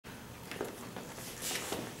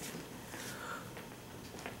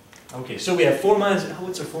Okay, so we have 4 minus,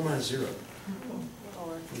 what's a 4 minus 0?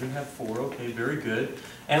 We're going to have 4, okay, very good.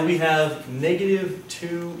 And we have negative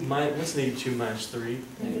 2 minus, what's negative 2 minus 3?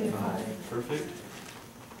 Negative 5. Perfect.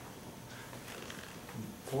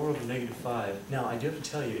 4 over negative 5. Now, I do have to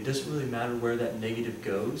tell you, it doesn't really matter where that negative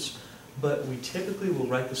goes, but we typically will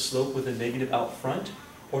write the slope with a negative out front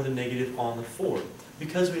or the negative on the 4.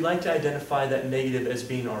 Because we like to identify that negative as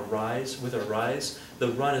being our rise, with our rise, the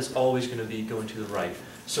run is always going to be going to the right.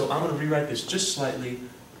 So I'm going to rewrite this just slightly.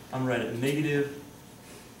 I'm going to write it negative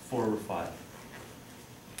 4 over 5.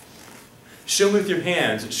 Show me with your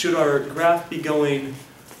hands, should our graph be going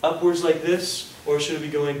upwards like this, or should it be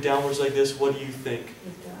going downwards like this? What do you think?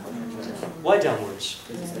 Why downwards?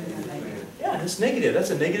 Yeah, it's negative. That's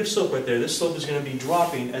a negative slope right there. This slope is going to be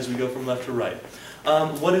dropping as we go from left to right.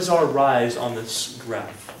 What is our rise on this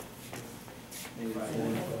graph?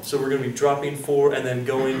 So we're going to be dropping 4 and then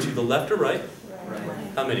going to the left or right?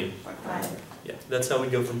 How many? 5. Yeah, that's how we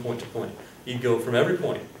go from point to point. You go from every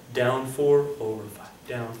point, down 4 over 5,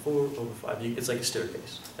 down 4 over 5. It's like a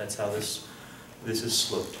staircase. That's how this is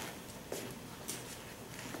sloped.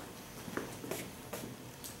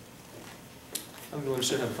 I'm going to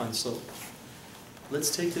understand how to find the slope.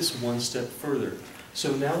 Let's take this one step further.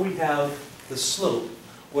 So now we have the slope.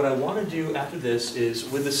 What I want to do after this is,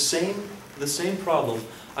 with the same problem,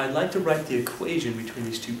 I'd like to write the equation between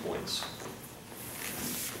these 2 points.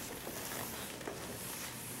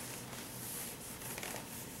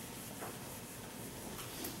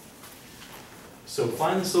 So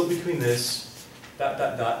find the slope between this, dot,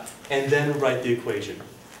 dot, dot, and then write the equation.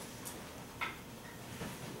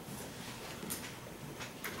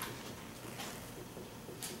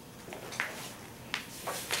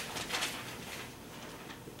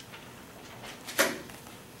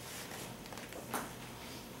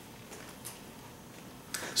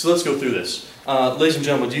 So let's go through this. Ladies and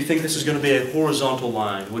gentlemen, do you think this is going to be a horizontal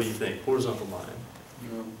line? What do you think? Horizontal line.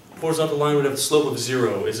 No. Horizontal line would have a slope of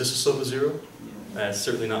 0. Is this a slope of 0? That's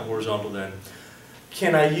certainly not horizontal then.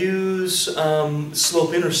 Can I use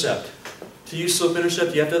slope-intercept? To use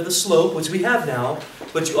slope-intercept, you have to have the slope, which we have now,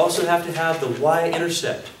 but you also have to have the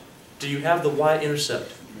y-intercept. Do you have the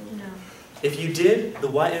y-intercept? No. If you did, the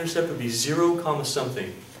y-intercept would be 0 comma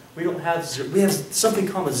something. We don't have 0. We have something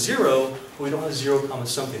comma 0, but we don't have 0 comma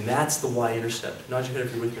something. That's the y-intercept. Nod your head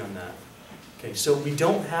if you're with me on that. Okay, so we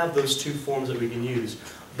don't have those 2 forms that we can use.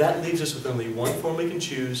 That leaves us with only one form we can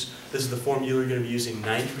choose. This is the form you're going to be using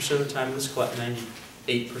 90% of the time in this class,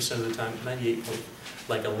 98% of the time, 98 point,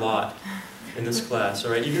 like a lot in this class.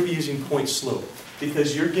 All right, you're going to be using point slope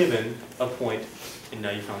because you're given a point and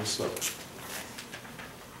now you found a slope.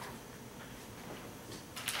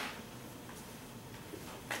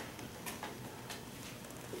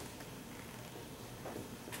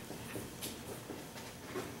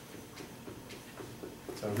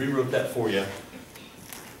 So I rewrote that for you.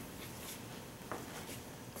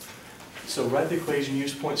 So write the equation,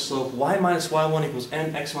 use point slope. Y minus y1 equals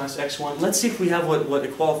mx minus x1. Let's see if we have what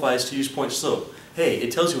it qualifies to use point slope. Hey,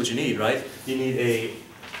 it tells you what you need, right? You need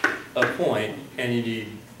a point, and you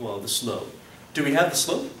need, well, the slope. Do we have the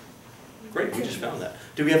slope? Great, we just found that.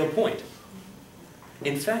 Do we have a point?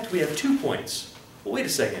 In fact, we have 2 points. Well, wait a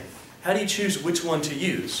second. How do you choose which one to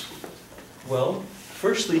use? Well,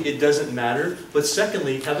 firstly, it doesn't matter. But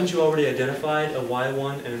secondly, haven't you already identified a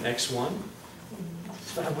y1 and an x1?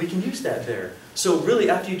 We can use that there. So really,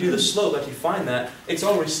 after you do the slope, after you find that, it's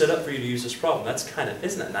already set up for you to use this problem. That's kind of,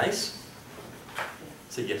 isn't that nice?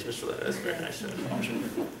 Say yes, Mr. Leonard. That's very nice.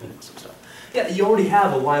 Some stuff. Yeah, you already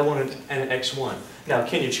have a y1 and an x1. Now,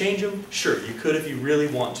 can you change them? Sure, you could if you really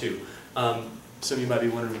want to. Some of you might be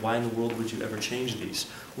wondering, why in the world would you ever change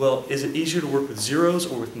these? Well, is it easier to work with zeros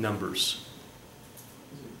or with numbers?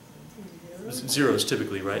 Zeros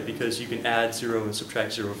typically, right? Because you can add 0 and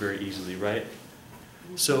subtract 0 very easily, right?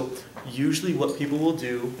 So usually what people will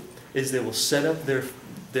do is they will set up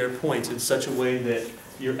their points in such a way that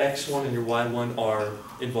your x1 and your y1 are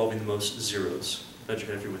involving the most zeros. Not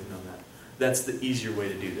sure if you're with me on that. That's the easier way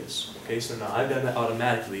to do this. Okay, so now I've done that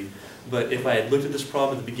automatically, but if I had looked at this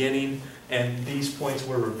problem at the beginning and these points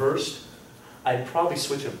were reversed, I'd probably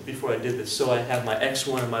switch them before I did this. So I have my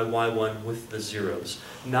x1 and my y1 with the zeros.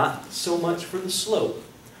 Not so much for the slope,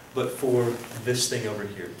 but for this thing over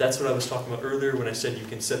here. That's what I was talking about earlier when I said you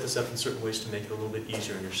can set this up in certain ways to make it a little bit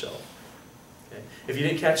easier on yourself. Okay? If you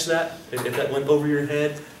didn't catch that, if that went over your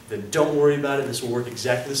head, then don't worry about it. This will work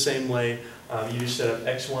exactly the same way. You just set up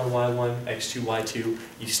x1, y1, x2, y2.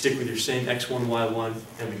 You stick with your same x1, y1,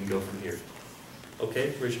 and we can go from here.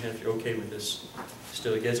 Okay? Raise your hand if you're okay with this.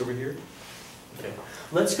 Still, you guys over here? Okay.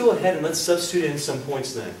 Let's go ahead and let's substitute in some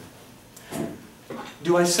points then.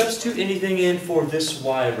 Do I substitute anything in for this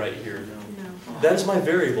y right here? No. That is my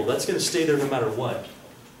variable. That's going to stay there no matter what.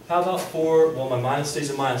 How about for, well, my minus stays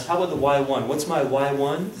a minus. How about the y1? What's my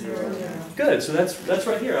y1? 0. Good, so that's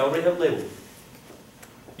right here. I already have it labeled.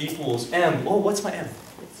 Equals m. Oh, what's my m?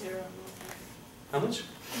 It's 0. How much?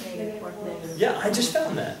 -4. Yeah, I just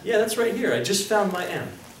found that. Yeah, that's right here. I just found my m.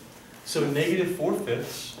 So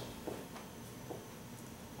 -4/5.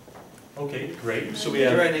 Okay, great. So we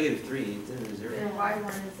have... Try -3 instead of 0. Then y1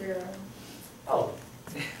 is 0. Oh.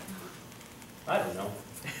 I don't know.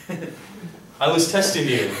 I was testing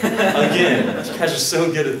you. Again, you guys are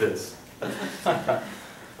so good at this.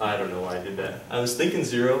 I don't know why I did that. I was thinking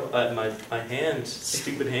 0. My hand,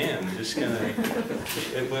 stupid hand, just kind of,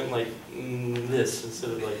 it went like this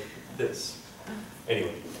instead of like this.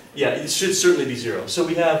 Anyway, yeah, it should certainly be 0. So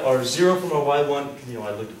we have our 0 from our y1. You know,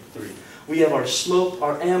 I looked at the 3. We have our slope,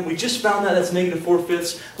 our m. We just found that. That's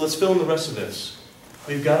 -4/5. Let's fill in the rest of this.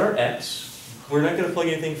 We've got our x. We're not going to plug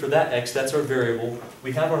anything for that x. That's our variable.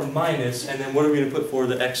 We have our minus, and then what are we going to put for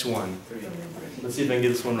the x1? 3. Let's see if I can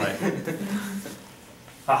get this one right.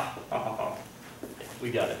 Ha, ha, ha, ha. We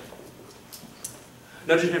got it.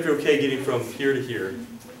 Now just if you're okay getting from here to here.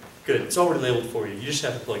 Good. It's already labeled for you. You just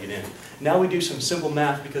have to plug it in. Now we do some simple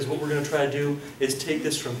math, because what we're going to try to do is take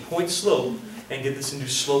this from point slope and get this into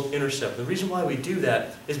slope intercept. The reason why we do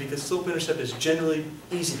that is because slope intercept is generally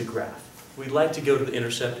easy to graph. We like to go to the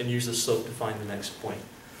intercept and use the slope to find the next point.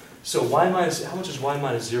 So y minus, how much is y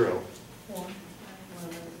minus 0? 1.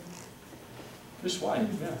 Just y,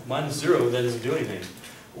 yeah. Minus 0, that doesn't do anything.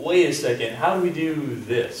 Wait a second, how do we do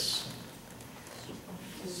this?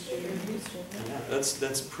 Yeah,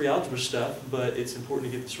 that's pre-algebra stuff, but it's important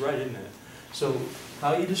to get this right, isn't it? So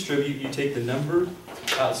how you distribute, you take the number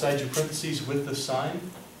outside your parentheses with the sign.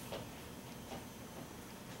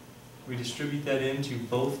 We distribute that into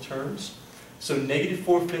both terms. So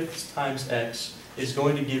 -4/5 times x is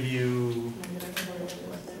going to give you,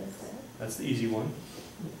 that's the easy one.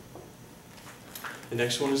 The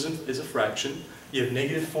next one is a fraction. You have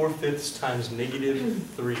 -4/5 times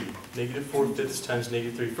 -3. -4/5 times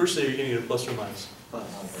 -3. First thing, you're going to get a plus or minus. Plus.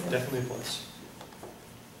 Definitely a plus.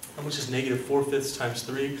 How much is -4/5 times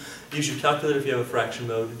 3? Use your calculator if you have a fraction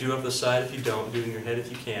mode. Do it off the side if you don't. Do it in your head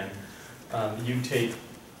if you can. You take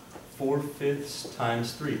 4/5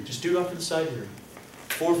 times 3. Just do it off to the side here.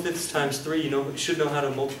 4/5 times 3, you should know how to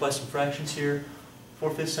multiply some fractions here.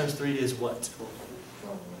 4/5 times 3 is what?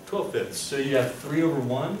 12/5. So you have 3 over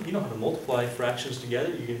 1. You know how to multiply fractions together.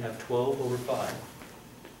 You can have 12 over 5.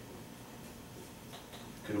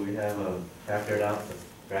 Could we have factored out the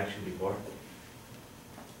fraction before?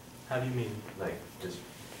 How do you mean? Like, just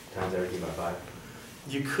times everything by 5?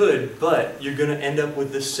 You could, but you're going to end up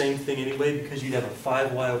with this same thing anyway, because you'd have a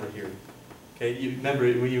 5y over here. Okay, you remember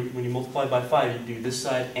when you multiply by 5, you do this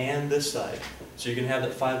side and this side. So you're going to have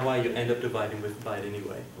that 5y. You'll end up dividing by it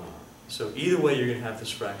anyway. So either way, you're going to have this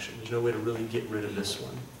fraction. There's no way to really get rid of this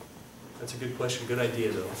one. That's a good question. Good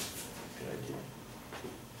idea, though. Good idea.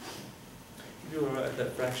 You do all right with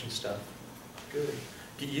that fraction stuff. Good.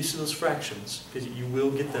 Get used to those fractions, because you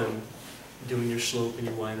will get them doing your slope and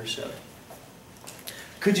your y-intercept.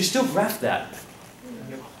 Could you still graph that?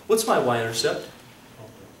 What's my y-intercept?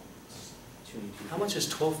 How much is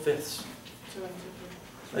 12/5? 2 and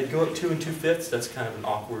 2. I'd go up 2 2/5. That's kind of an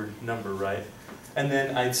awkward number, right? And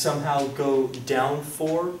then I'd somehow go down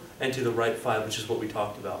 4 and to the right 5, which is what we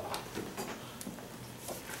talked about.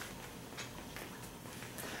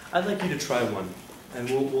 I'd like you to try one, and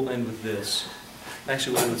we'll end with this.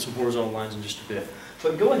 Actually, we'll end with some horizontal lines in just a bit.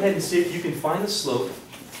 But go ahead and see if you can find the slope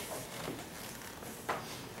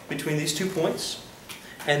between these 2 points,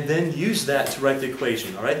 and then use that to write the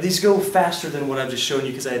equation, all right? These go faster than what I've just shown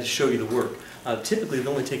you because I had to show you the work. Typically, they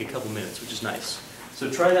only take a couple minutes, which is nice.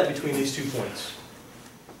 So try that between these 2 points.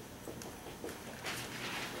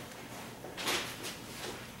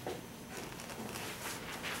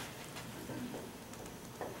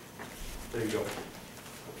 There you go.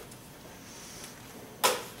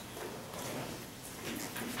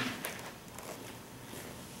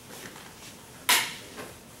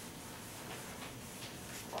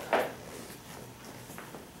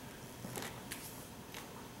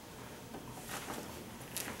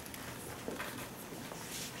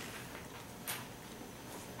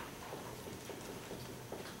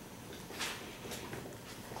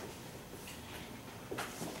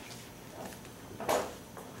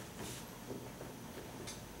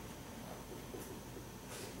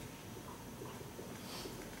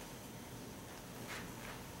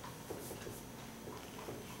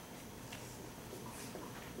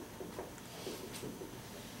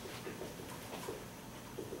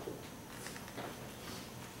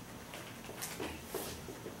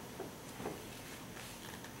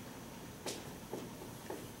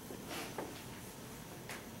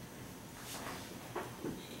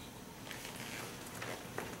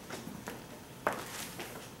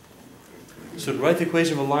 So to write the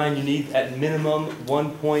equation of a line, you need at minimum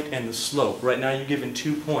 1 point and the slope. Right now you're given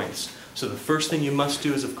 2 points. So the first thing you must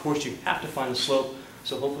do is, of course, you have to find the slope.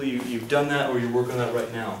 So hopefully you've done that or you're working on that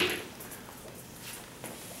right now.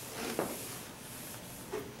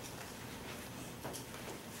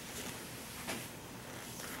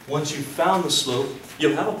 Once you've found the slope,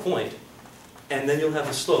 you'll have a point, and then you'll have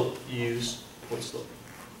the slope. You use point slope.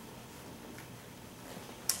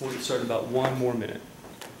 We'll get started in about 1 more minute.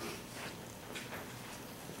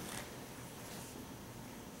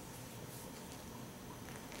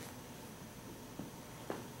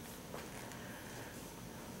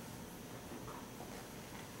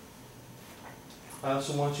 I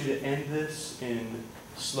also want you to end this in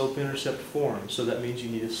slope-intercept form, so that means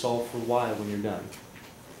you need to solve for y when you're done.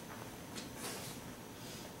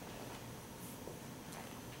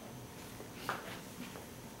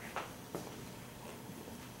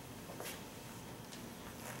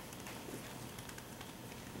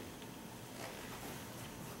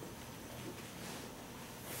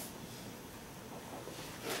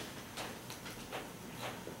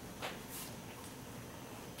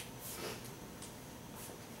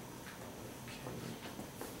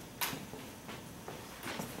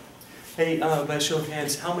 Hey, by show of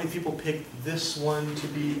hands, how many people picked this one to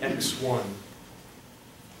be x1?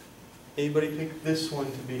 Anybody pick this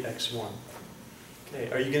one to be x1?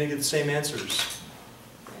 Okay, are you going to get the same answers? Yes.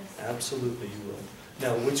 Absolutely you will.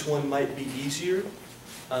 Now, which one might be easier?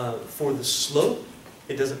 For the slope,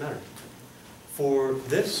 it doesn't matter. For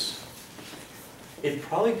this, it'd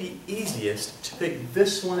probably be easiest to pick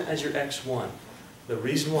this one as your x1. The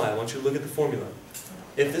reason why, I want you to look at the formula.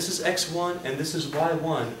 If this is x1 and this is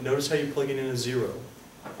y1, notice how you plug it in a 0. Do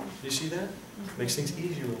you see that? Makes things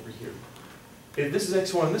easier over here. If this is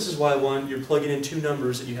x1 and this is y1, you're plugging in 2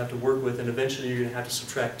 numbers that you have to work with, and eventually you're going to have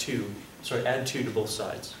to add 2 to both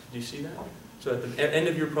sides. Do you see that? So at the end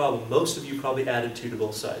of your problem, most of you probably added 2 to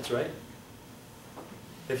both sides, right?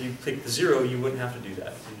 If you pick the 0, you wouldn't have to do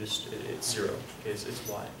that. It's 0. Okay, it's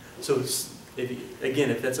y. So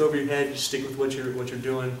if that's over your head, you stick with what you're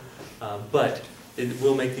doing. But it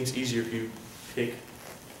will make things easier if you pick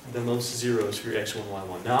the most zeros for your x1,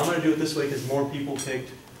 y1. Now I'm going to do it this way because more people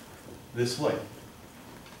picked this way.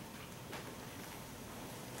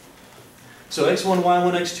 So x1,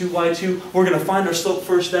 y1, x2, y2, we're going to find our slope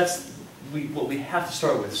first. That's what we have to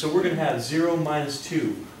start with. So we're going to have 0 minus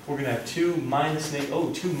 2. We're going to have 2 minus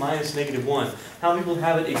negative 1. How many people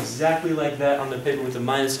have it exactly like that on the paper with the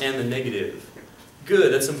minus and the negative?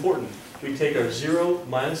 Good, that's important. We take our 0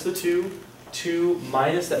 minus the 2, 2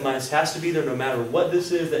 minus, that minus has to be there no matter what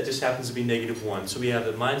this is, that just happens to be negative 1. So we have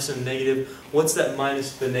the minus and the negative. What's that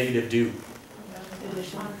minus the negative do?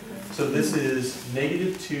 So this is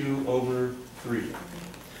negative 2 over 3.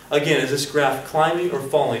 Again, is this graph climbing or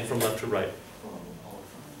falling from left to right?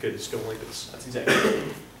 Good, just go like this. That's exactly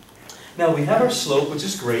right. Now we have our slope, which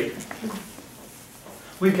is great.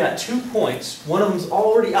 We've got 2 points. One of them is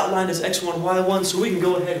already outlined as x1, y1, so we can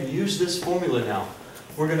go ahead and use this formula now.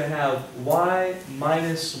 We're going to have y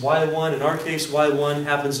minus y1. In our case, y1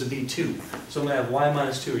 happens to be 2. So I'm going to have y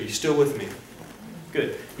minus 2. Are you still with me?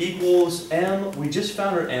 Good. Equals m. We just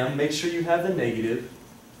found our m. Make sure you have the negative.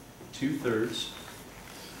 2/3.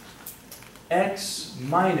 X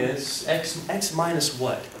minus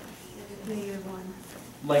what? Negative 1.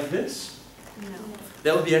 Like this? No.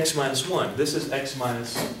 That would be x minus 1. This is x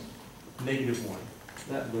minus negative 1.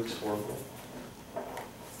 That looks horrible.